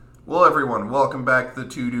Well, everyone, welcome back to the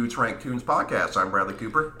Two Dudes Rank Tunes podcast. I'm Bradley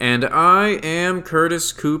Cooper. And I am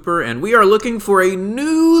Curtis Cooper, and we are looking for a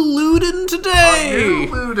new Luden today! A new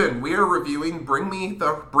Luden. We are reviewing Bring Me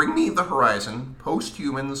the Horizon,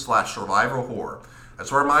 post-human / survival horror. As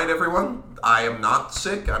a reminder, everyone, I am not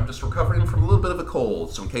sick. I'm just recovering from a little bit of a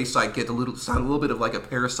cold, so in case I get sound a little bit of like a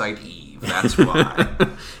Parasite Eve, that's why.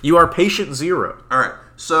 You are patient zero. All right,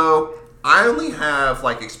 so I only have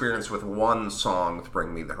experience with one song with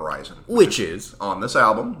Bring Me the Horizon, Which is on this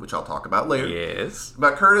album, which I'll talk about later. Yes.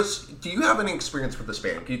 But Curtis, do you have any experience with this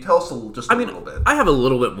band? Can you tell us a little bit? I have a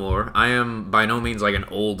little bit more. I am by no means an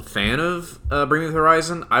old fan of Bring Me the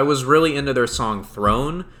Horizon. I was really into their song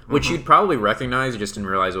Throne, which you'd probably recognize. You just didn't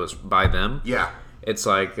realize it was by them. Yeah. It's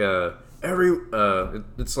like Throne.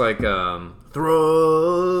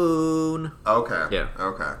 Okay. Yeah.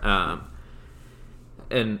 Okay.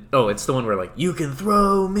 And, it's the one where, you can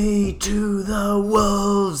throw me to the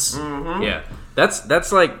wolves. Mm-hmm. Yeah. That's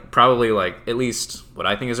probably, at least what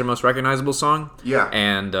I think is their most recognizable song. Yeah.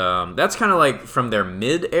 And that's kind of, from their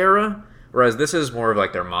mid-era, whereas this is more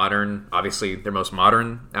of, their modern, obviously, their most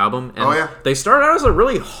modern album. And they started out as a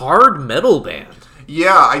really hard metal band.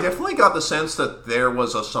 Yeah, I definitely got the sense that there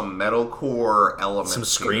was some metalcore elements. Some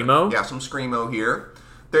screamo? Here. Yeah, some screamo here.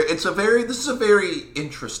 This is a very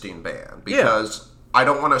interesting band because I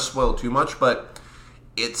don't want to spoil too much, but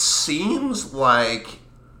it seems like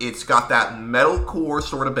it's got that metalcore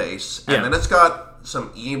sort of bass, and then it's got some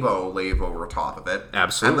emo laid over top of it.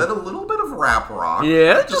 Absolutely. And then a little bit of rap rock.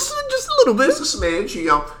 Yeah, just a little bit. Just a smidge,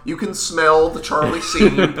 you can smell the Charlie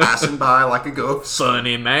scene passing by like a ghost.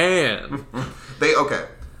 Funny man.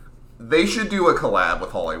 They should do a collab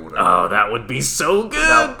with Hollywood. Oh, that would be so good.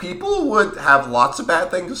 Now, people would have lots of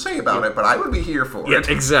bad things to say about it, but I would be here for it. Yeah,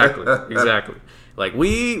 exactly.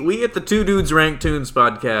 We at the Two Dudes Rank Tunes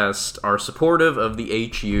podcast are supportive of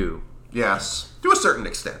the HU. Yes, to a certain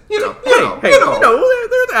extent. Their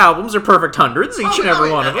albums are perfect hundreds, each and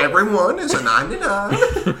every one of them. Every one is a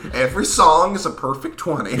 99. Every song is a perfect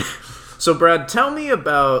 20. So, Brad, tell me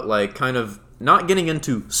about, kind of, not getting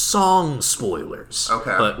into song spoilers.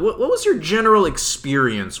 Okay. But what was your general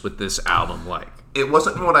experience with this album like? It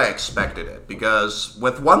wasn't what I expected it, because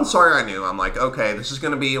with one song I knew, I'm like, okay, this is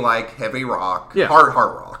going to be heavy rock, hard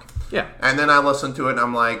rock. Yeah. And then I listened to it and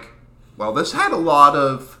I'm like, well, this had a lot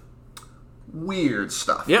of weird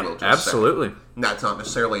stuff. Yeah, we'll just absolutely. say. That's not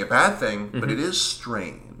necessarily a bad thing, but it is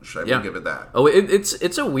strange. I will give it that. Oh,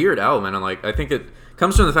 it's a weird album, and I think it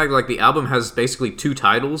comes from the fact that the album has basically two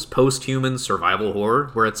titles: post-human survival horror,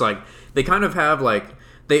 where it's they kind of have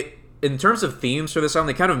in terms of themes for this album,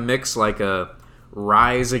 they kind of mix a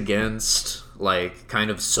rise against kind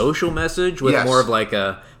of social message with more of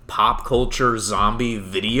a pop culture zombie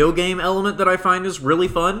video game element that I find is really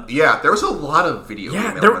fun. Yeah, there was a lot of video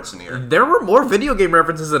game elements in here. There were more video game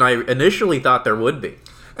references than I initially thought there would be.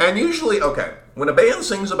 And usually, when a band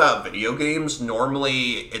sings about video games,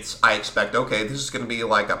 normally I expect, this is going to be a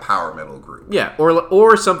power metal group. Yeah,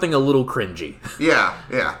 or something a little cringy. Yeah.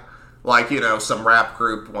 Some rap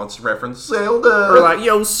group wants to reference Zelda. Or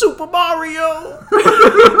yo, Super Mario!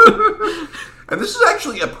 And this is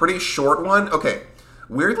actually a pretty short one. Okay,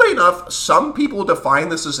 weirdly enough, some people define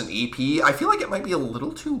this as an EP. I feel like it might be a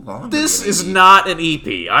little too long. This is not an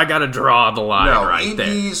EP. I gotta draw the line right there.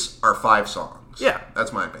 EPs are 5 songs. Yeah.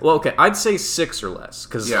 That's my opinion. Well, okay, I'd say 6 or less,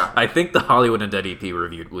 because I think the Hollywood Undead EP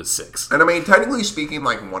reviewed was 6. And technically speaking,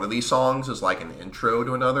 one of these songs is an intro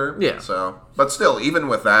to another. Yeah. So, but still, even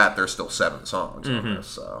with that, there's still 7 songs on this,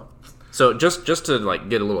 so. So, just to,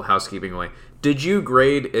 get a little housekeeping away, did you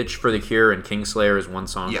grade Itch for the Cure and Kingslayer as one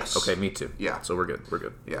song? Yes. Okay, me too. Yeah. So we're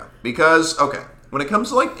good. Yeah. Because, when it comes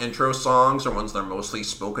to, intro songs or ones that are mostly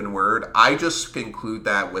spoken word, I just conclude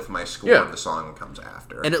that with my score of the song that comes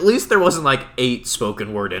after. And at least there wasn't, 8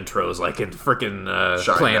 spoken word intros, in frickin'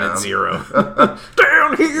 Planet Zero.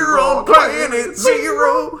 Down here on Planet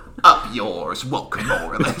Zero! Up yours, welcome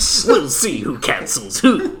more or less. We'll see who cancels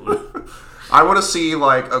who. I want to see,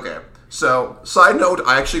 So, side note,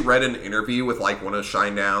 I actually read an interview with, one of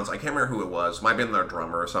Shinedown's, I can't remember who it was, might have been their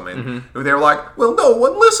drummer or something, who they were like, well, no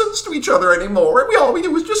one listens to each other anymore, and all we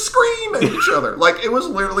do is just scream at each other. It was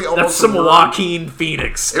literally almost That's some Joaquin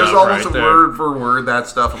Phoenix stuff. It was almost word for word, that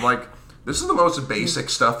stuff. I'm like, this is the most basic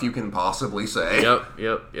stuff you can possibly say.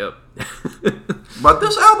 Yep. But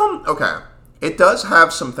this album, it does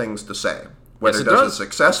have some things to say. Whether it does it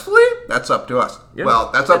successfully, that's up to us. Yeah.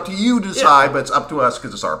 Well, that's up to you to decide, but it's up to us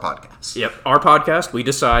because it's our podcast. Yep, our podcast, we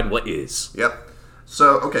decide what is. Yep.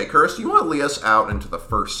 So, Curtis, do you want to lead us out into the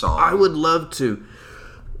first song? I would love to.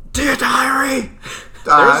 Dear Diary!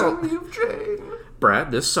 Diary of Jane.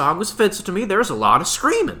 Brad, this song was offensive to me. There's a lot of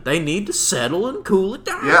screaming. They need to settle and cool it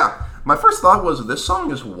down. Yeah. My first thought was, this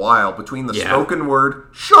song is wild. Between the spoken word,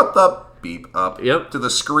 shut the beep up, to the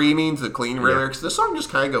screaming, to the clean lyrics. This song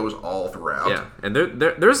just kind of goes all throughout. Yeah, and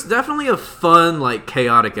there's definitely a fun, like,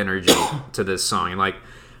 chaotic energy to this song. And, like,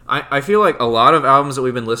 I feel like a lot of albums that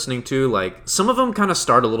we've been listening to, like, some of them kind of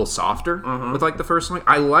start a little softer with, like, the first song.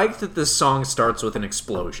 I like that this song starts with an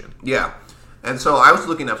explosion. Yeah. And so I was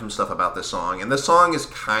looking up some stuff about this song, and this song is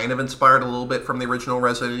kind of inspired a little bit from the original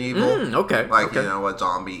Resident Evil. Okay. Like, you know, a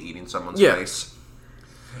zombie eating someone's face.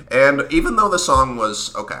 And even though the song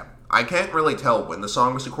was, I can't really tell when the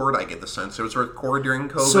song was recorded. I get the sense it was recorded during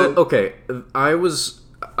COVID. So,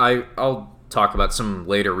 I'll talk about some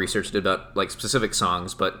later research I did about, like, specific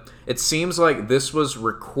songs, but it seems like this was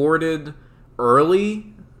recorded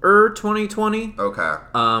early 2020. Okay.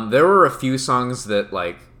 There were a few songs that,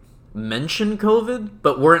 like, mention COVID,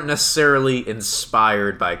 but weren't necessarily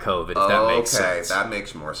inspired by COVID, if that makes sense. Okay, that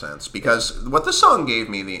makes more sense. Because what the song gave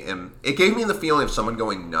me, it gave me the feeling of someone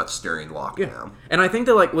going nuts during lockdown. Yeah. And I think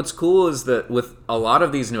that, like, what's cool is that with a lot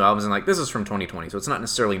of these new albums, and, like, this is from 2020, so it's not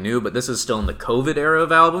necessarily new, but this is still in the COVID era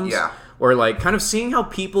of albums. Yeah. Or, like, kind of seeing how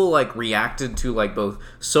people, like, reacted to, like, both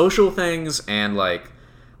social things and, like,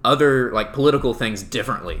 other, like, political things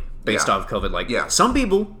differently based off COVID. Like, some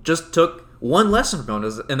people just took one lesson from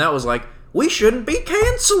it, and that was like, we shouldn't be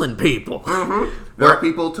canceling people. Where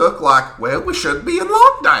people took, like, well, we should be in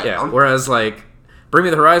lockdown. Yeah, whereas, like, Bring Me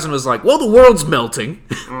the Horizon was like, well, the world's melting,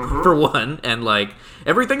 for one, and, like,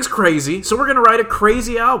 everything's crazy, so we're going to write a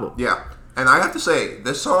crazy album. Yeah, and I have to say,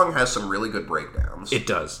 this song has some really good breakdowns. It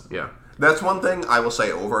does, yeah. That's one thing I will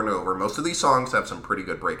say over and over. Most of these songs have some pretty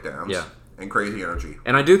good breakdowns. Yeah. And crazy energy.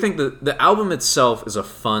 And I do think that the album itself is a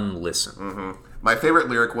fun listen. My favorite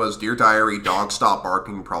lyric was, "Dear Diary, dog stop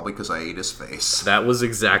barking, probably because I ate his face." That was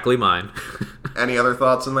exactly mine. Any other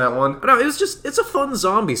thoughts on that one? No, it's a fun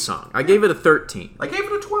zombie song. I gave it a 13. I gave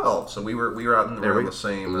it a 12, so we were out in the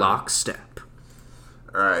same... Lockstep.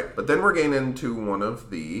 Alright, but then we're getting into one of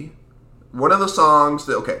the songs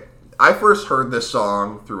that... I first heard this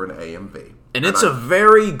song through an AMV. And it's a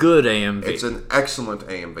very good AMV. It's an excellent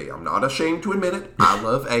AMV. I'm not ashamed to admit it. I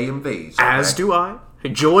love AMVs. Okay? As do I.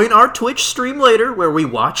 Join our Twitch stream later where we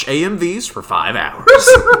watch AMVs for 5 hours.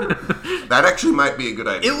 That actually might be a good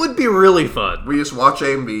idea. It would be really fun. We just watch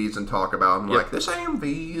AMVs and talk about them like, this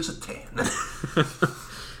AMV is a 10.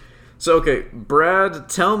 So, Brad,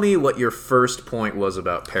 tell me what your first point was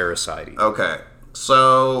about Parasite Eve. Okay,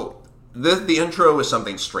 so... The intro is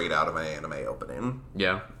something straight out of an anime opening.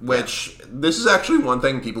 Yeah. Which, this is actually one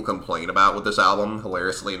thing people complain about with this album,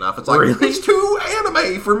 hilariously enough. It's like, it's too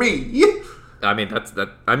anime for me. I mean,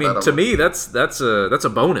 to me, that's a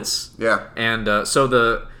bonus. Yeah. And so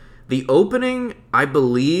the opening, I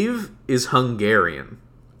believe, is Hungarian.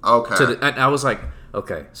 Okay. And I was like,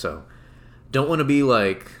 so don't want to be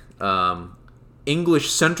like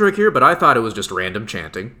English-centric here, but I thought it was just random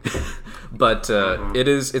chanting. But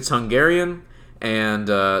it's Hungarian, and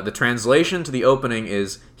the translation to the opening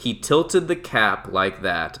is, he tilted the cap like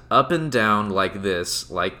that, up and down like this,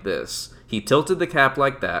 like this. He tilted the cap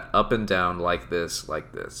like that, up and down like this,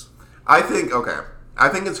 like this. I think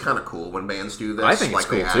it's kind of cool when bands do this. I think it's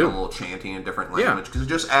cool, they add too. a little chanting in different language, because it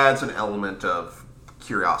just adds an element of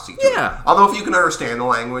curiosity to it. Yeah. Although if you can understand the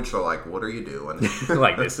language, they're like, what are you doing?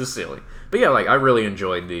 Like, this is silly. But yeah, like, I really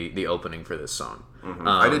enjoyed the opening for this song.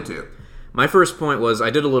 I did too. My first point was, I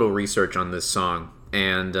did a little research on this song,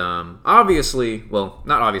 and obviously, well,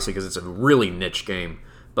 not obviously because it's a really niche game,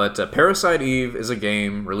 but Parasite Eve is a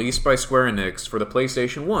game released by Square Enix for the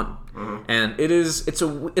PlayStation 1. And it's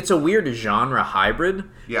a weird genre hybrid,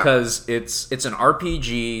 because it's an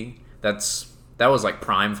RPG that was like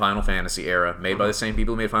prime Final Fantasy era, made by the same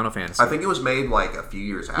people who made Final Fantasy. I think it was made like a few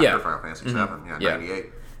years after Final Fantasy 7, 98.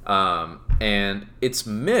 And it's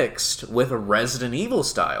mixed with a Resident Evil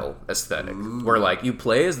style aesthetic, where like you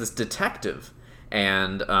play as this detective,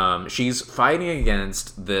 and she's fighting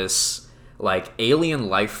against this like alien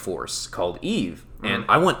life force called Eve. And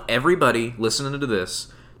I want everybody listening to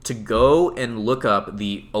this to go and look up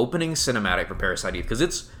the opening cinematic for Parasite Eve, because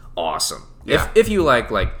it's awesome. Yeah. If you like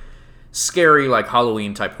scary, like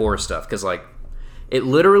Halloween type horror stuff, because like it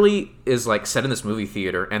literally is like set in this movie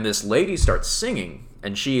theater, and this lady starts singing,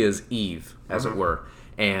 and she is Eve, as it were.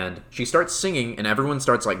 And she starts singing, and everyone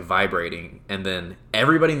starts like vibrating, and then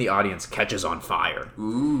everybody in the audience catches on fire.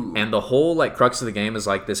 Ooh. And the whole like crux of the game is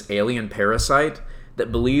like this alien parasite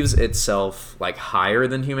that believes itself like higher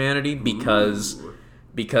than humanity because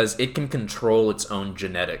it can control its own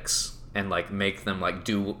genetics. and like make them like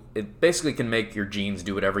do it. Basically can make your genes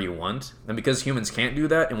do whatever you want, and because humans can't do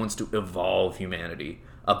that, it wants to evolve humanity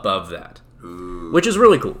above that. Ooh. Which is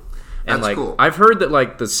really cool. And That's like cool. I've heard that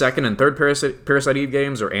like the second and third Parasite Eve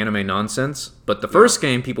games are anime nonsense, but the first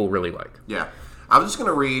game people really like. Yeah. I'm just going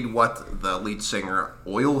to read what the lead singer,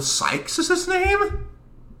 Oil Sykes is his name?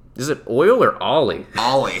 Is it Oil or Ollie?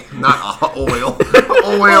 Ollie, not Oil.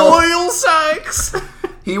 Oil Sykes!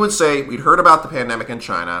 He would say, we'd heard about the pandemic in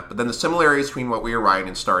China, but then the similarities between what we were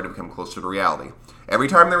writing started to become closer to reality. Every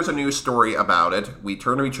time there was a news story about it, we'd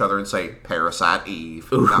turn to each other and say, Parasite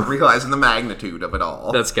Eve, not realizing the magnitude of it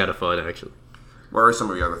all. That's kind of fun, actually. What are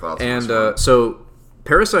some of your other thoughts on this one? So,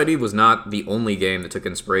 Parasite Eve was not the only game that took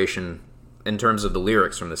inspiration in terms of the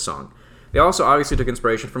lyrics from this song. They also obviously took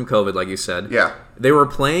inspiration from COVID, like you said. Yeah. They were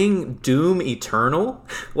playing Doom Eternal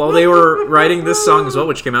while they were writing this song as well,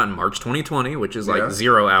 which came out in March 2020, which is like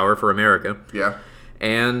 0 hour for America. Yeah.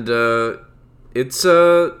 And it's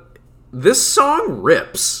this song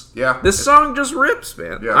rips. Yeah. This song just rips,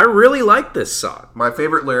 man. Yeah. I really like this song. My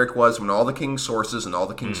favorite lyric was, when all the king's sources and all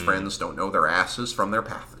the king's friends don't know their asses from their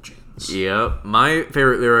pathogens. Yep. My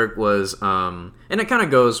favorite lyric was, and it kind of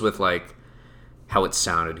goes with like how it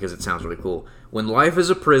sounded, because it sounds really cool. When life is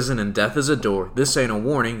a prison and death is a door, this ain't a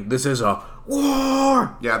warning, this is a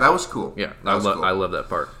war. Yeah, that was cool. Yeah, that was cool. I love that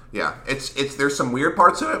part. Yeah, it's there's some weird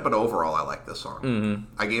parts in it, but overall I like this song. Mm-hmm.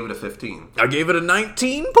 I gave it a 15. I gave it a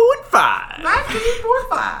 19.5.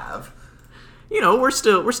 19.5. You know, we're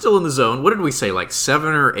still in the zone. What did we say? Like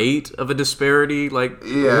 7 or 8 of a disparity? Like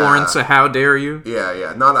warrants a how dare you?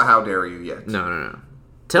 Yeah. Not a how dare you yet. No.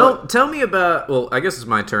 Tell me about. Well, I guess it's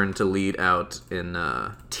my turn to lead out in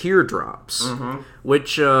Teardrops,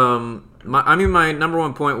 which my number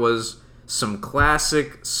one point was some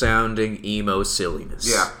classic sounding emo silliness.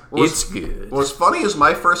 Yeah, it's good. What's funny is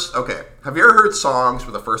my first. Okay, have you ever heard songs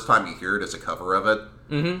where the first time you hear it is a cover of it?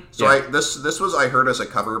 Mm-hmm. So I heard as a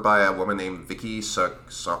cover by a woman named Vicky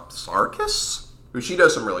Sarkis, who she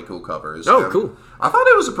does some really cool covers. Oh, cool! I thought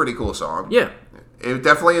it was a pretty cool song. Yeah. It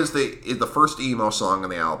definitely is the first emo song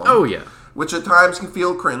on the album. Oh, yeah. Which at times can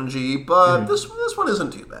feel cringy, but this one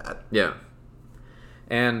isn't too bad. Yeah.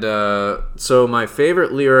 And so my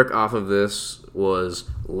favorite lyric off of this was,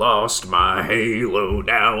 lost my halo,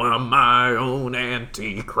 now I'm my own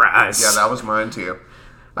antichrist. Yeah, that was mine too.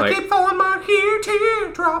 Like, I keep falling my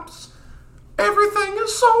teardrops. Everything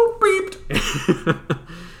is so beeped.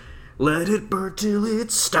 Let it burn till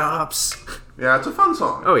it stops. Yeah, it's a fun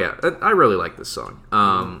song. Oh, yeah. I really like this song.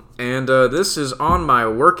 And this is on my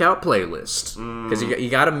workout playlist. Because you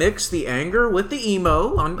got to mix the anger with the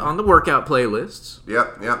emo on the workout playlists.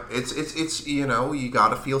 Yep. It's you know, you got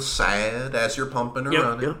to feel sad as you're pumping or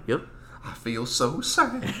running. Yep. I feel so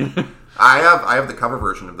sad. I have the cover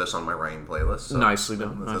version of this on my Rain playlist. So Nicely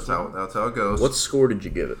done. That's how it goes. What score did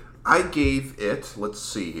you give it? I gave it, let's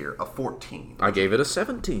see here, a 14. I gave it a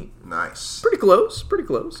 17. Nice. Pretty close.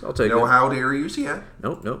 I'll take it. No how dare yous yet?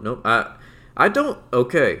 Nope. I don't.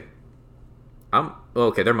 Okay.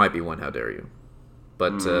 Okay. There might be one how dare you,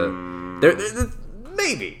 but there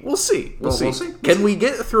maybe we'll see. We'll see. Can we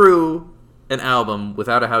get through an album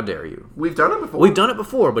without a how dare you? We've done it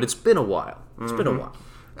before. But it's been a while.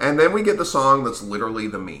 And then we get the song that's literally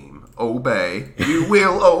the meme. Obey. You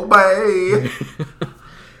will obey.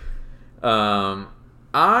 I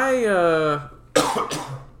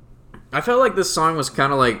felt like this song was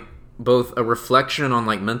kind of like both a reflection on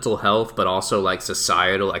like mental health, but also like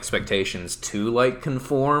societal expectations to like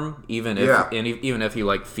conform, even if you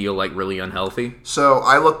like feel like really unhealthy. So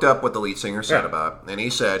I looked up what the lead singer said about it, and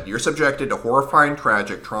he said, "You're subjected to horrifying,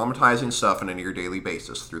 tragic, traumatizing stuff on a near daily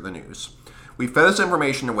basis through the news. We fed us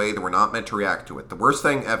information in a way that we're not meant to react to it. The worst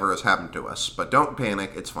thing ever has happened to us, but don't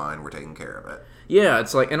panic. It's fine. We're taking care of it." Yeah,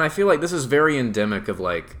 it's like, and I feel like this is very endemic of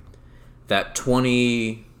like that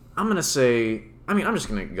I'm just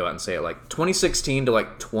gonna go out and say it, like 2016 to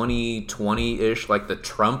like 2020-ish, like the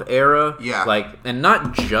Trump era. Yeah. Like, and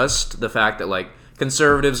not just the fact that like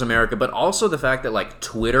conservatives America, but also the fact that like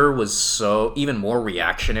Twitter was so even more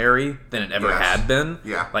reactionary than it ever had been.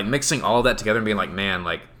 Yeah. Like mixing all of that together and being like, man,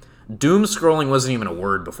 like doom scrolling wasn't even a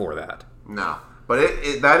word before that. No, but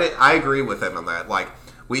I agree with him on that. Like,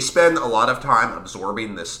 we spend a lot of time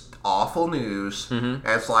absorbing this awful news, and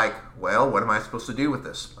it's like, well, what am I supposed to do with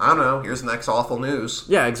this? I don't know. Here's the next awful news.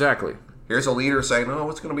 Yeah, exactly. Here's a leader saying, "Oh,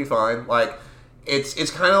 it's going to be fine." Like,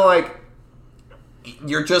 it's kind of like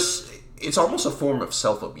it's almost a form of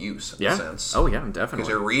self-abuse in a sense. Oh yeah, definitely. Because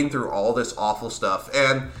you're reading through all this awful stuff,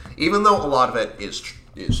 and even though a lot of it is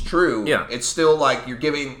is true, Yeah. it's still like you're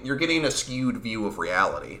getting a skewed view of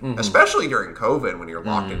reality, especially during COVID when you're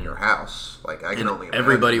locked in your house. Like I can only imagine.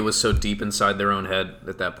 Everybody was so deep inside their own head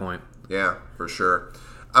at that point. Yeah, for sure.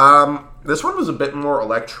 This one was a bit more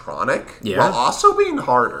electronic, Yeah. while also being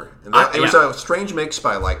harder. And it was a strange mix, but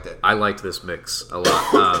I liked it. I liked this mix a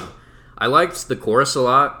lot. I liked the chorus a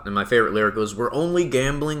lot, and my favorite lyric was, "We're only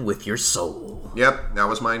gambling with your soul." Yep, that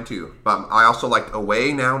was mine too. But I also liked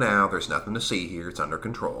 "Away Now, there's nothing to see here, it's under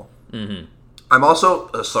control." Mm-hmm. I'm also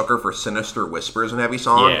a sucker for sinister whispers in heavy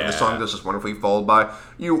song. Yeah. The song is just wonderfully followed by,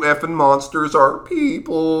 "You effing monsters are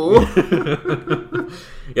people."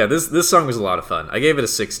 Yeah, this song was a lot of fun. I gave it a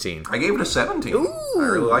 16. I gave it a 17. Ooh, I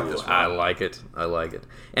really like this one. I like it.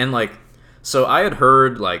 And like, so I had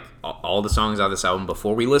heard like all the songs out of this album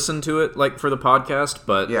before we listened to it, like for the podcast,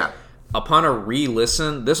 but yeah. Upon a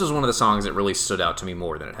re-listen, this was one of the songs that really stood out to me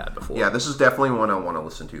more than it had before. Yeah, this is definitely one I want to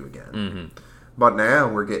listen to again. Mm-hmm. But now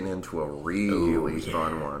we're getting into a really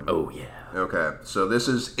fun one. Oh, yeah. Okay, so this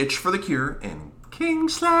is Itch for the Cure and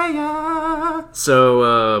Kingslayer.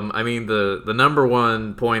 So, I mean, the number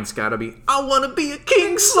one point's gotta be, I want to be a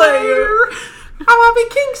Kingslayer. I want to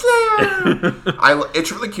be Kingslayer. Itch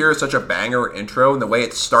for the Cure is such a banger intro, and the way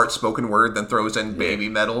it starts spoken word, then throws in baby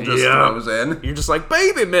metal, throws in. You're just like,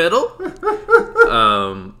 baby metal.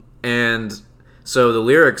 And so the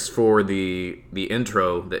lyrics for the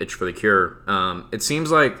intro, the Itch for the Cure, it seems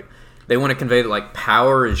like they want to convey that like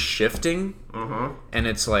power is shifting, and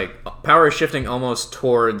it's like power is shifting almost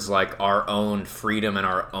towards like our own freedom and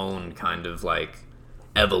our own kind of like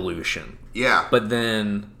evolution. Yeah. But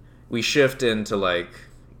then we shift into like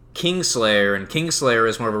Kingslayer, and Kingslayer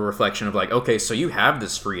is more of a reflection of like, okay, so you have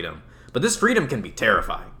this freedom, but this freedom can be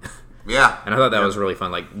terrifying. Yeah. And I thought that was really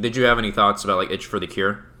fun. Like, did you have any thoughts about like Itch for the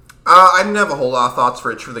Cure? I didn't have a whole lot of thoughts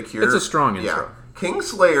for Itch for the Cure. It's a strong intro. Yeah.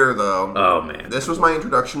 Kingslayer, though. Oh, man. This was my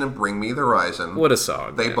introduction to Bring Me the Horizon. What a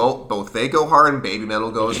song. They both they go hard and Baby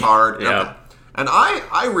Metal goes hard. Yeah. And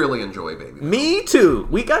I really enjoy Baby Metal. Me too.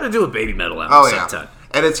 We got to do a Baby Metal album sometime.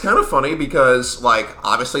 And it's kind of funny because, like,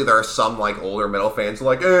 obviously there are some, like, older metal fans who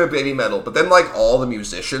are like, Baby Metal. But then, like, all the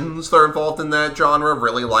musicians that are involved in that genre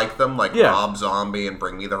really like them. Like, Rob Zombie and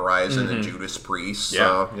Bring Me the Horizon and Judas Priest.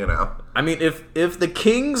 So, you know. I mean, if the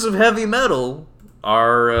kings of heavy metal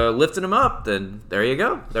are lifting them up, then there you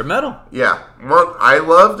go. They're metal. Yeah. Well, I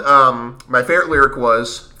loved, my favorite lyric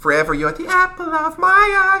was, "Forever you're the apple of my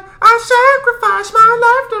eye. I sacrifice my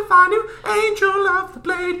life to find you. Angel of the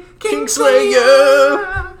blade,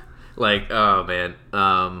 Kingslayer." Like, oh, man.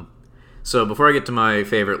 So before I get to my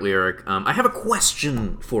favorite lyric, I have a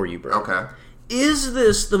question for you, bro. Okay. Is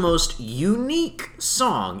this the most unique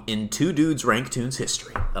song in Two Dudes Rank Tunes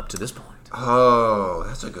history up to this point? Oh,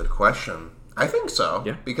 that's a good question. I think so.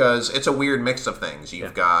 Yeah. Because it's a weird mix of things.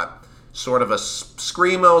 You've got sort of a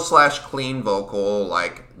screamo / clean vocal,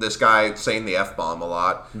 like this guy saying the F-bomb a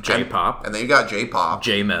lot. J-pop. And then you got J-pop.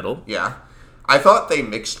 J-metal. Yeah. I thought they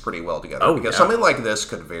mixed pretty well together. Because something like this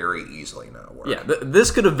could very easily not work. Yeah,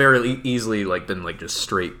 this could have very easily like been like just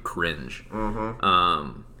straight cringe.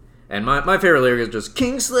 Mm-hmm. And my favorite lyric is just,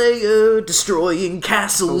 Kingslayer destroying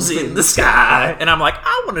castles in the sky. And I'm like,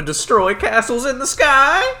 I want to destroy castles in the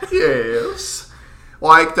sky. Yes.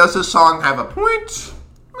 Like, does this song have a point?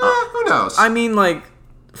 Who knows? I mean, like,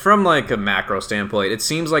 from like a macro standpoint, it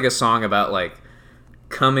seems like a song about like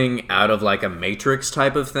coming out of like a Matrix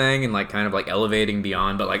type of thing and like kind of like elevating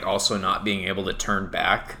beyond, but like also not being able to turn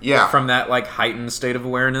back from that like heightened state of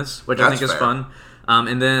awareness, which I think is fun.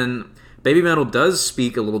 And then Baby Metal does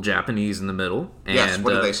speak a little Japanese in the middle. And, yes,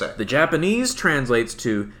 what do they say? The Japanese translates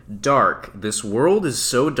to, "Dark, this world is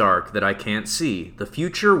so dark that I can't see. The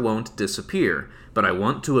future won't disappear, but I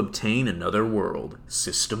want to obtain another world.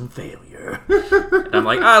 System failure." And I'm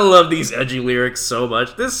like, I love these edgy lyrics so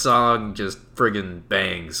much. This song just friggin'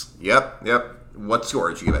 bangs. Yep. What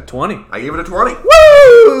score did you give it? 20. I gave it a 20.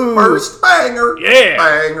 Woo! First banger. Yeah!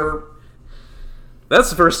 Banger. That's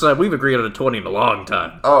the first time we've agreed on a 20 in a long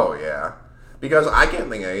time. Oh, yeah. Because I can't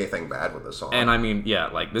think of anything bad with this song. And I mean, yeah,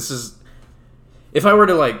 like, this is... If I were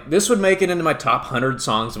to, like... This would make it into my top 100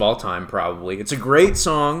 songs of all time, probably. It's a great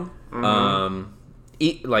song.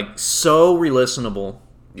 Mm-hmm. Like, so re-listenable.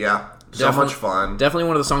 Yeah. So much fun. Definitely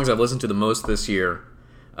one of the songs I've listened to the most this year.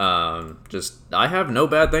 I have no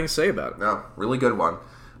bad things to say about it. No, really good one.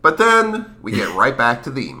 But then we get right back to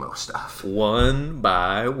the emo stuff. One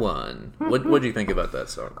by one. What do you think about that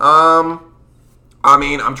song? I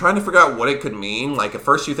mean, I'm trying to figure out what it could mean. Like, at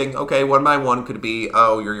first you think, okay, one by one could be,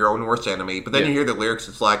 oh, you're your own worst enemy. But then you hear the lyrics,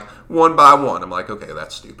 it's like, one by one. I'm like, okay,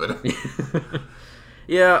 that's stupid.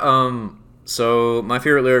 Yeah, so my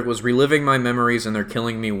favorite lyric was, "Reliving my memories and they're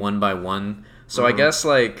killing me one by one. So I guess,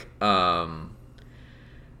 like,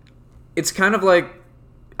 it's kind of like,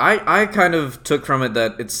 I kind of took from it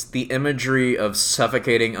that it's the imagery of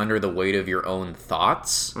suffocating under the weight of your own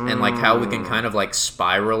thoughts, and, like, how we can kind of, like,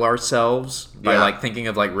 spiral ourselves by, like, thinking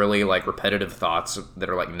of, like, really, like, repetitive thoughts that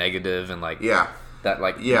are, like, negative and, like, that,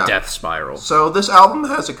 like, death spiral. So this album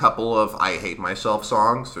has a couple of I Hate Myself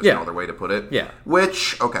songs. There's no other way to put it. Yeah.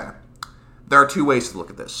 Which, okay, there are two ways to look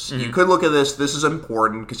at this. You could look at this is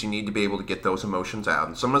important because you need to be able to get those emotions out.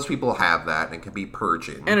 And sometimes people have that, and it can be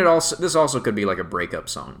purging. And this also could be like a breakup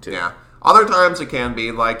song, too. Yeah. Other times it can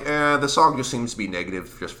be like, the song just seems to be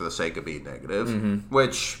negative just for the sake of being negative.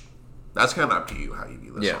 Which, that's kind of up to you how you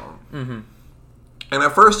view the song. And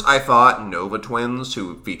at first I thought Nova Twins,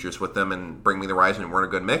 who features with them in Bring Me the Horizon, weren't a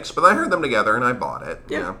good mix, but I heard them together and I bought it.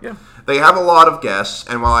 Yeah. They have a lot of guests,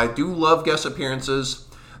 and while I do love guest appearances,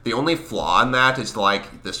 the only flaw in that is,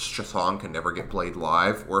 like, this song can never get played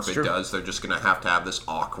live, or if it does, they're just going to have this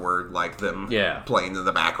awkward, like, them playing in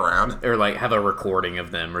the background. Or, like, have a recording of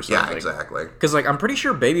them or something. Yeah, exactly. Because, like, I'm pretty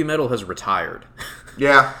sure Baby Metal has retired.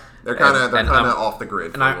 Yeah, they're kind of off the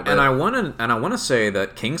grid for a little bit. And I want to say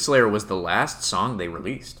that Kingslayer was the last song they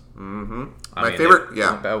released. My favorite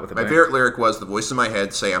lyric was, "The voice in my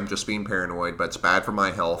head say I'm just being paranoid, but it's bad for my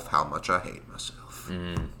health how much I hate myself."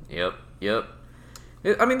 Yep.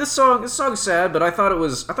 I mean, this song's sad, but I thought it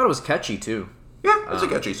was catchy too. Yeah, it's a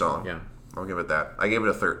catchy song. Yeah, I'll give it that. I gave it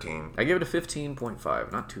a 13. I gave it a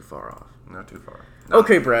 15.5. Not too far off. Not too far. No.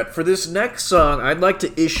 Okay, Brett. For this next song, I'd like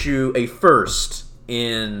to issue a first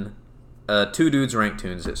in Two Dudes Rank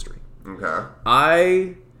Tunes history. Okay.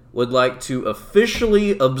 I would like to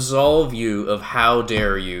officially absolve you of "How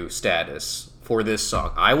Dare You" status for this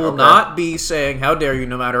song. I will not be saying "How dare you"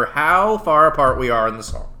 no matter how far apart we are in the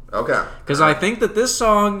song. Okay. Because I think that this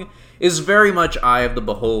song is very much eye of the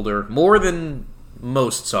beholder, more than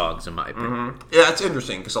most songs, in my opinion. Yeah, it's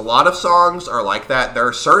interesting, because a lot of songs are like that. There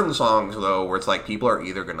are certain songs, though, where it's like people are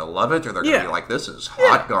either going to love it, or they're going to be like, this is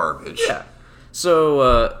hot garbage. Yeah.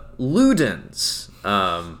 So, Ludens.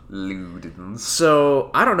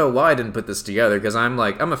 So, I don't know why I didn't put this together, because I'm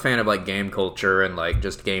a fan of, like, game culture and, like,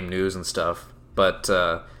 just game news and stuff. But,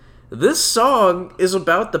 this song is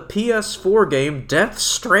about the PS4 game Death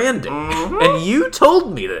Stranding. And you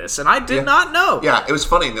told me this, and I did not know. Yeah, it was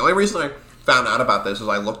funny. The only reason I found out about this is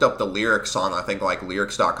I looked up the lyrics on, I think, like,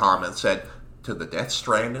 lyrics.com, and said, "to the Death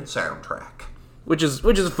Stranding soundtrack." Which is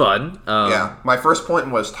fun. Yeah. My first point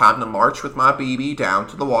was, time to march with my BB down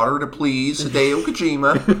to the water to please Hideo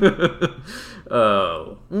Kojima.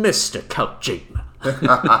 Oh, Mr. Kojima.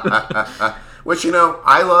 Which, you know,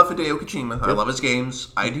 I love Hideo Kojima. I love his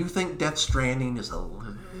games. I do think Death Stranding is a little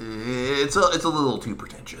too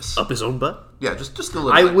pretentious. Up his own butt? Yeah, just a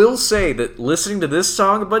little I bit. will say that listening to this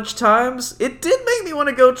song a bunch of times, it did make me want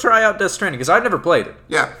to go try out Death Stranding, because I've never played it.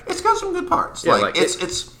 Yeah, it's got some good parts. Yeah, like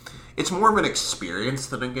it's more of an experience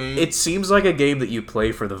than a game. It seems like a game that you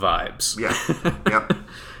play for the vibes. Yeah. Yep.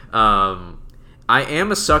 I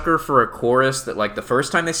am a sucker for a chorus that, like, the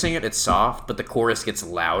first time they sing it, it's soft, but the chorus gets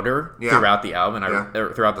louder throughout the album, and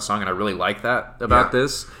throughout the song, and I really like that about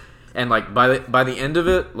this. And, like, by the end of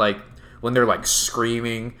it, like, when they're, like,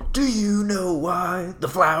 screaming, "Do you know why the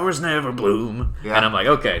flowers never bloom?" Yeah. And I'm like,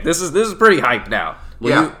 okay, this is pretty hype now.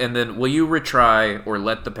 Will you retry or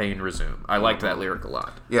let the pain resume? I liked that lyric a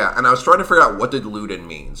lot. Yeah, and I was trying to figure out what did Luden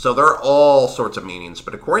mean. So there are all sorts of meanings,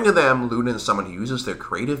 but according to them, Luden is someone who uses their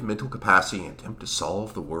creative mental capacity and attempt to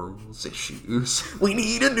solve the world's issues. We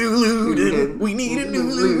need a new Luden. We need a new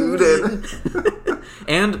Luden.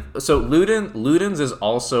 And so Ludens is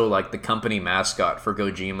also, like, the company mascot for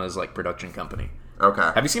Kojima's, like, production company.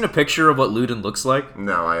 Okay. Have you seen a picture of what Luden looks like?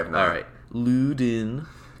 No, I have not. All right. Luden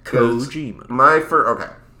Kojima. Okay,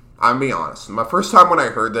 I'm being honest. My first time when I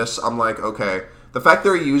heard this, I'm like, okay, the fact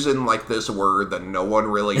they're using, like, this word that no one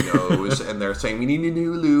really knows, and they're saying we need a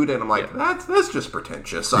new lewd, and I'm like, that's just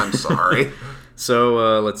pretentious. I'm sorry.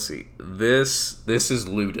 So let's see. This is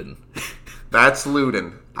Luden. That's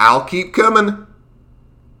Luden. I'll keep coming.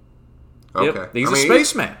 Okay, yep. He's a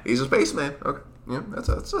spaceman. He's a spaceman. Okay, yeah, that's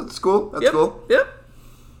cool. That's cool. Yep.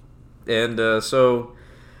 And so,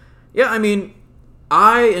 yeah, I mean,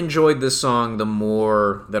 I enjoyed this song the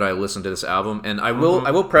more that I listened to this album, and I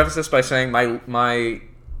will preface this by saying my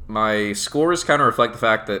scores kind of reflect the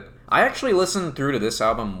fact that I actually listened through to this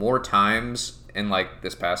album more times in, like,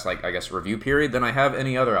 this past, like, I guess, review period than I have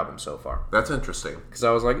any other album so far. That's interesting. Because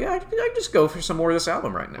I was like, yeah, I just go for some more of this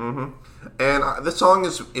album right now. And this song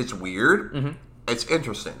is weird. It's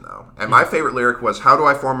interesting, though. And my favorite lyric was, how do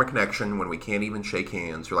I form a connection when we can't even shake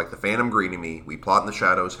hands? You're like the phantom greeting me. We plot in the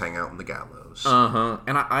shadows, hang out in the gallows. Uh-huh.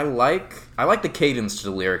 And I like the cadence to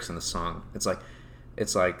the lyrics in the song. It's like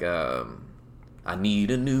I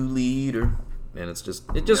need a new leader. And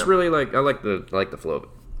it just really, like, I like the flow of it.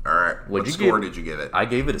 All right. What score did you give it? I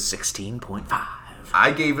gave it a 16.5.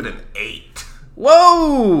 I gave it an 8.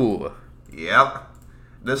 Whoa! Yep.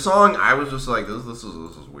 This song, I was just like, this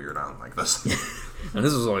is weird. I don't like this. And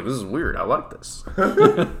this is weird. I like this.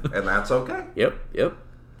 And that's okay. Yep.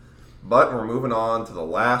 But we're moving on to the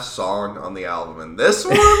last song on the album. And this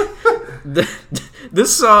one...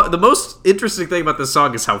 This song, the most interesting thing about this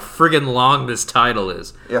song is how friggin' long this title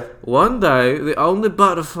is. Yeah. One day, the only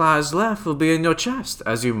butterflies left will be in your chest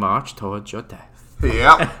as you march towards your death.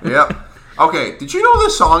 Yep. Okay, did you know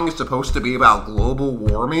this song is supposed to be about global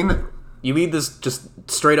warming? You mean this just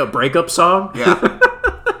straight up breakup song? Yeah.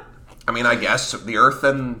 I mean, I guess the Earth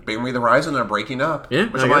and Bring Me the Horizon are breaking up. Yeah,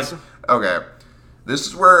 which I I'm guess like, okay. This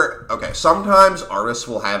is where, sometimes artists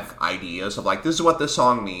will have ideas of, like, this is what this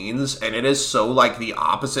song means, and it is so, like, the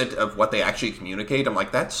opposite of what they actually communicate. I'm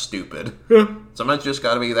like, that's stupid. Yeah. Sometimes just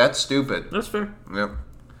gotta be, that's stupid. That's fair. Yep.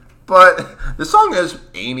 But the song has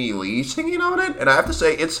Amy Lee singing on it, and I have to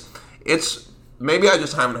say, it's maybe I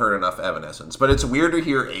just haven't heard enough Evanescence, but it's weird to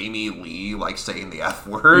hear Amy Lee, like, saying the F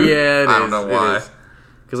word. Yeah, I don't know why.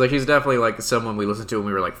 Because, like, she's definitely, like, someone we listened to when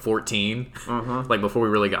we were, like, 14. Mm-hmm. Like, before we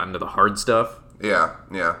really got into the hard stuff. Yeah.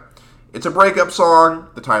 It's a breakup song.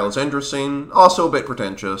 The title's interesting. Also a bit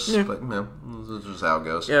pretentious. Yeah. But, this is just how it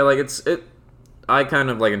goes. Yeah, like, I kind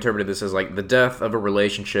of, like, interpreted this as, like, the death of a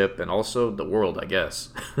relationship and also the world, I guess.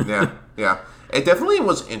 Yeah. It definitely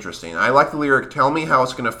was interesting. I like the lyric, tell me how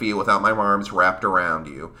it's going to feel without my arms wrapped around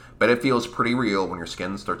you. But it feels pretty real when your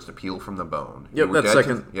skin starts to peel from the bone. Yep,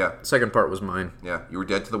 that second part was mine. Yeah, you were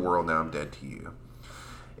dead to the world, now I'm dead to you.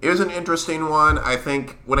 It was an interesting one. I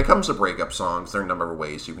think when it comes to breakup songs, there are a number of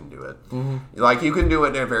ways you can do it. Mm-hmm. Like, you can do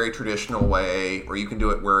it in a very traditional way, or you can do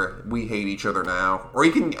it where we hate each other now, or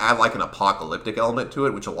you can add, like, an apocalyptic element to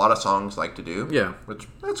it, which a lot of songs like to do. Yeah. Which,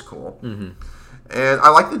 that's cool. Mm-hmm. And I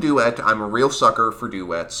like the duet. I'm a real sucker for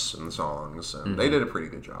duets and songs, and they did a pretty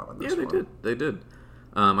good job on this one. Yeah, they did.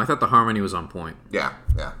 I thought the harmony was on point. Yeah,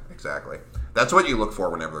 exactly. That's what you look for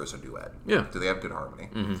whenever there's a duet. Yeah. Do they have good harmony?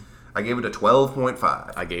 Mm-hmm. I gave it a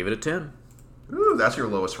 12.5. I gave it a 10. Ooh, that's your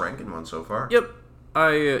lowest ranking one so far. Yep.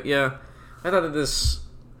 I thought that this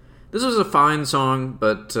was a fine song,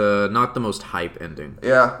 but not the most hype ending.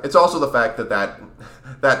 Yeah, it's also the fact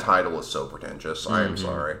that title is so pretentious. I am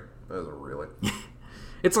sorry. That is really...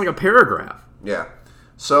 It's like a paragraph. Yeah.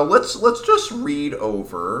 So let's just read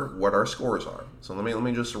over what our scores are. So let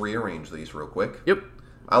me just rearrange these real quick. Yep.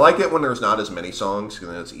 I like it when there's not as many songs, because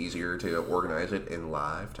then it's easier to organize it in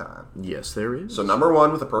live time. Yes, there is. So number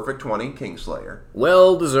 1 with a perfect 20, Kingslayer.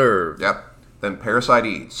 Well deserved. Yep. Then Parasite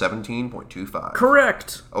Eve, 17.25.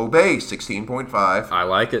 Correct. Obey, 16.5. I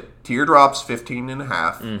like it. Teardrops, 15.5.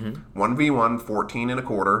 Mm-hmm. 1v1,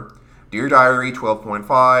 14.25. Dear Diary,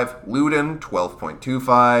 12.5. Luden,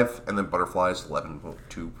 12.25. And then Butterflies,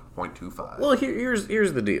 11.25. Well, here's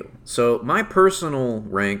the deal. So my personal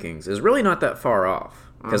rankings is really not that far off.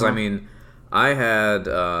 Because, I mean, I had,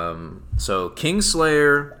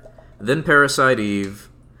 Kingslayer, then Parasite Eve,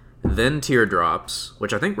 then Teardrops,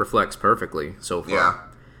 which I think reflects perfectly so far. Yeah.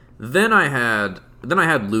 Then I had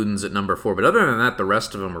Luden's at number 4, but other than that, the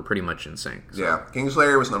rest of them were pretty much in sync. So. Yeah,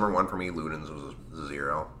 Kingslayer was number 1 for me. Luden's was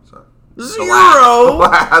 0. So. Zero!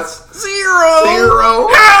 Last. Zero!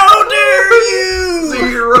 How dare you!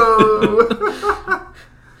 0!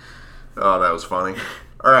 Oh, that was funny.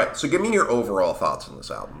 All right, so give me your overall thoughts on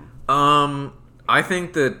this album. I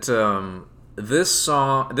think that this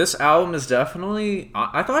album is definitely.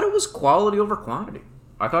 I thought it was quality over quantity.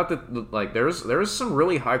 I thought that like there was some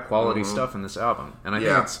really high quality stuff in this album, and I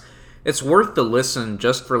think it's worth the listen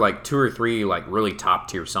just for like 2 or 3 like really top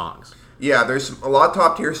tier songs. Yeah, there's a lot of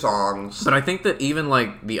top tier songs, but I think that even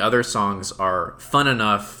like the other songs are fun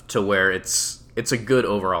enough to where it's a good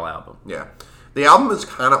overall album. Yeah. The album is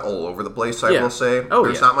kind of all over the place, I will say.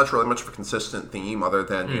 There's not really much of a consistent theme other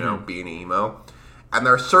than, you know, being emo. And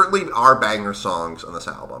there certainly are banger songs on this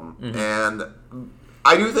album. Mm-hmm. And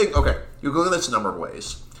I do think, you go this a number of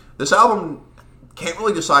ways. This album can't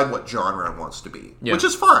really decide what genre it wants to be, which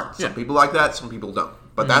is fine. Some people like that, some people don't.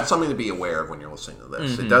 But that's something to be aware of when you're listening to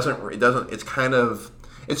this. Mm-hmm. It's kind of...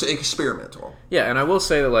 It's experimental. Yeah, and I will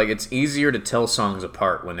say that like it's easier to tell songs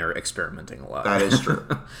apart when they're experimenting a lot. That is true.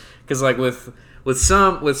 Because like with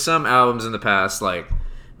some albums in the past, like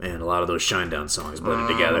Man, a lot of those Shinedown songs blended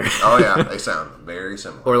together. Oh yeah, they sound very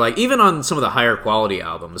similar. Or like even on some of the higher quality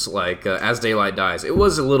albums, like As Daylight Dies, it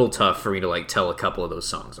was a little tough for me to like tell a couple of those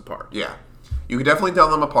songs apart. Yeah, you can definitely tell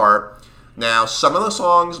them apart. Now, some of the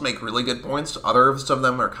songs make really good points. Others of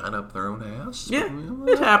them are kind of their own ass. Yeah,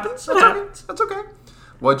 it happens. That's okay.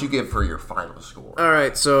 What'd you give for your final score? All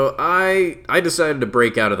right, so I decided to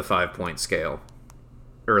break out of the 5-point scale,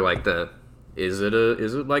 or like is it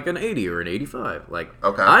like an 80 or an 85? Like,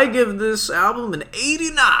 okay. I give this album an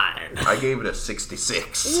 89. I gave it a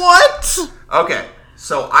 66. What? Okay,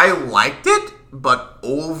 so I liked it, but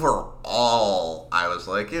overall, I was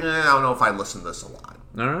like, I don't know if I listened to this a lot.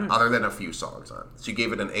 All right. Other than a few songs on it. So you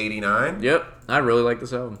gave it an 89? Yep, I really like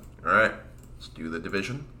this album. All right, let's do the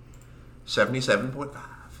division. 77.5.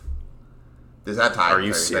 Is that tied? Are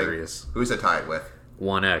you serious? Who's it tied with?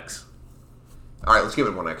 1X. All right, let's give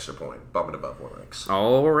it one extra point. Bump it above 1X.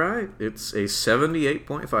 All right, it's a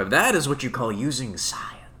 78.5. That is what you call using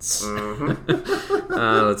science. Mm-hmm.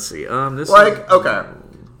 Let's see. This okay.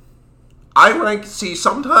 I rank. See,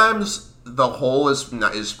 sometimes the whole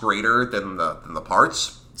is greater than the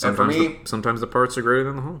parts. Sometimes and for me, sometimes the parts are greater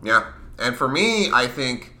than the whole. Yeah, and for me, I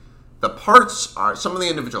think the parts are some of the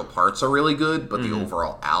individual parts are really good, but the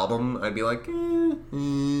overall album, I'd be like,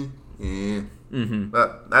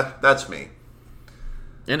 But that's me.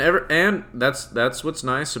 And that's what's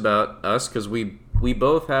nice about us, because we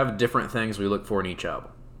both have different things we look for in each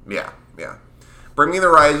album. Yeah. Bring Me the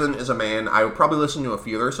Horizon is a man. I would probably listen to a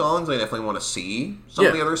few other songs. I definitely want to see some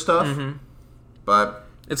of the other stuff. Mm-hmm. But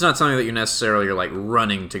it's not something that you necessarily are like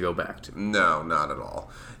running to go back to. No, not at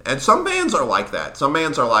all. And some bands are like that. Some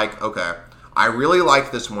bands are like, okay, I really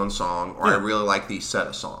like this one song, or I really like these set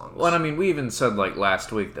of songs. Well, I mean, we even said like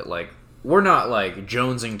last week that like we're not like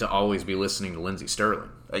jonesing to always be listening to Lindsey Sterling.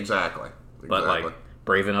 Exactly. But like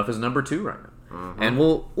Brave Enough is number 2 right now. Mm-hmm. And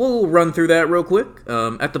we'll run through that real quick.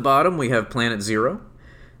 At the bottom we have Planet Zero,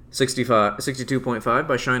 62.5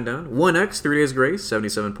 by Shinedown. 1X, 3 Days Grace,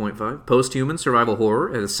 77.5. Posthuman Survival Horror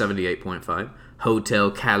at a 78.5.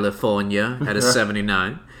 Hotel California at a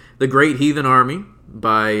 79. The Great Heathen Army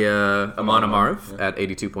by Amon Amarth at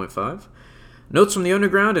 82.5. Notes from the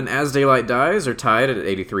Underground and As Daylight Dies are tied at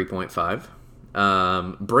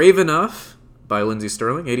 83.5. Brave Enough by Lindsey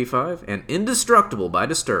Sterling, 85. And Indestructible by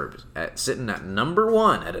Disturbed, sitting at number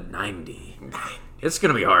 1 at a 90. It's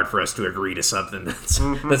going to be hard for us to agree to something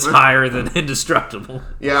that's higher than Indestructible.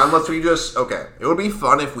 Yeah, unless we just... Okay, it would be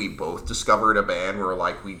fun if we both discovered a band where,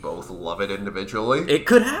 like, we both love it individually. It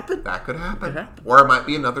could happen. That could happen. Or it might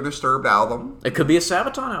be another Disturbed album. It could be a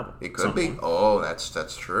Sabaton album. It could be. Oh,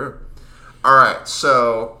 that's true. All right,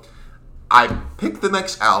 so I picked the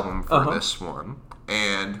next album for this one,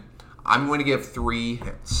 and I'm going to give 3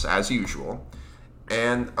 hints, as usual.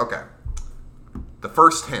 And, okay, the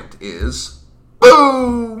first hint is...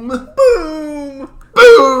 Boom! Boom!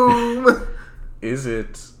 Boom! Is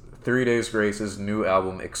it 3 Days Grace's new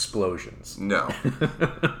album, Explosions? No.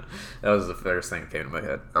 That was the first thing that came to my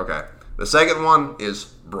head. Okay. The second one is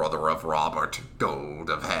Brother of Robert, Gold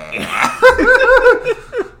of Hair.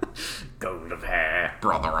 Gold of Hair.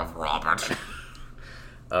 Brother of Robert.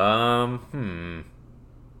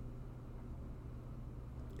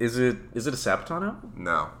 Is it a Sabaton album?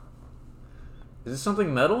 No. Is it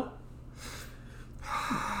something metal?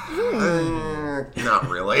 Not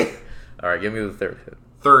really. Alright, give me the third hint.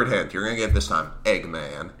 Third hint. You're going to get this time.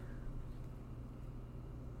 Eggman.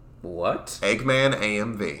 What? Eggman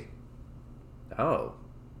AMV. Oh.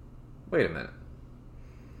 Wait a minute.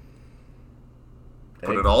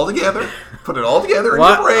 Put it all together. Put it all together in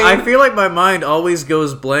your brain. I feel like my mind always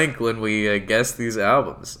goes blank when we guess these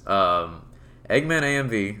albums. Eggman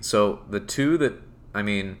AMV. So the two that,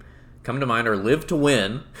 come to mind are Live to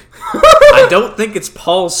Win. I don't think it's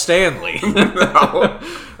Paul Stanley. No.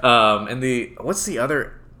 And what's the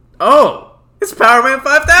other? Oh! It's Power Man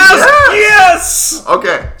 5000! Yes!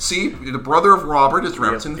 Okay, see, the Brother of Robert is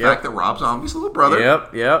referencing the fact that Rob Zombie's little brother.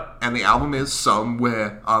 Yep. And the album is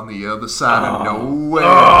Somewhere on the Other Side of Nowhere.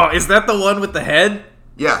 Oh, is that the one with the head?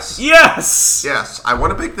 Yes. Yes! I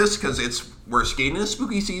want to pick this because we're skating in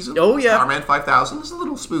spooky season. Oh, yeah. Power Man 5000 is a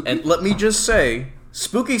little spooky. And let me just say,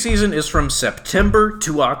 spooky season is from September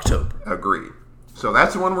to October. Agreed. So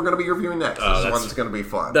that's the one we're going to be reviewing next. This is the one that's going to be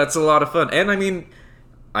fun. That's a lot of fun. And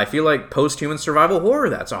I feel like Posthuman Survival Horror,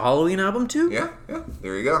 that's a Halloween album too. Yeah.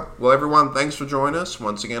 There you go. Well, everyone, thanks for joining us.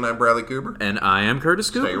 Once again, I'm Bradley Cooper. And I am Curtis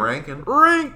Cooper. Stay ranking. Rank!